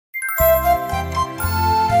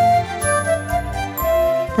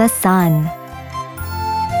The sun.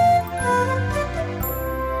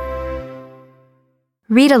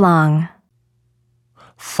 Read along.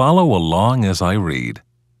 Follow along as I read.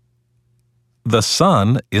 The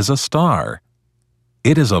sun is a star.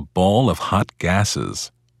 It is a ball of hot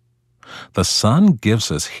gases. The sun gives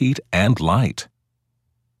us heat and light.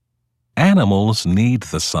 Animals need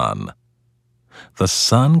the sun. The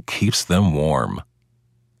sun keeps them warm.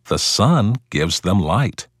 The sun gives them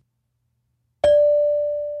light.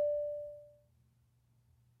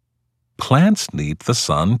 Plants need the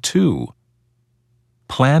sun too.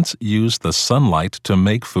 Plants use the sunlight to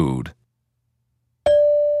make food.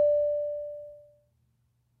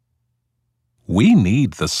 We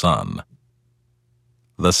need the sun.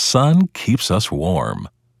 The sun keeps us warm.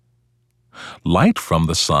 Light from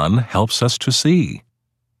the sun helps us to see.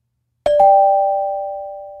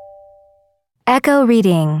 Echo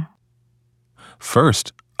reading.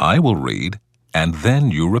 First, I will read, and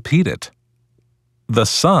then you repeat it. The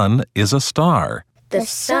sun is a star. The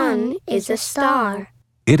sun is a star.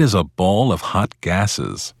 It is a ball of hot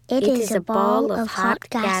gases. It is a ball of hot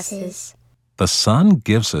gases. The sun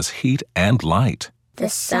gives us heat and light. The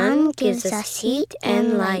sun gives us heat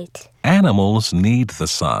and light. Animals need the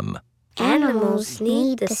sun. Animals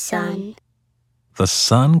need the sun. The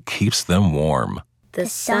sun keeps them warm. The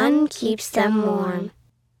sun keeps them warm.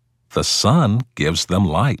 The sun gives them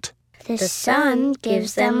light. The sun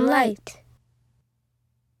gives them light.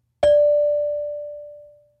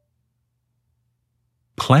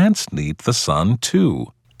 Plants need the sun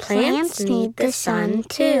too. Plants need the sun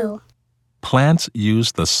too. Plants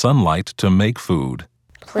use the sunlight to make food.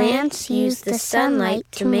 Plants use the sunlight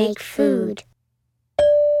to make food.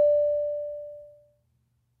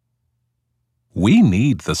 We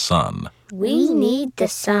need the sun. We need the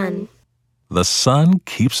sun. The sun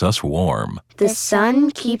keeps us warm. The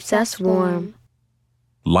sun keeps us warm.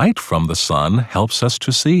 Light from the sun helps us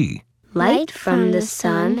to see. Light from the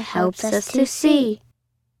sun helps us to see.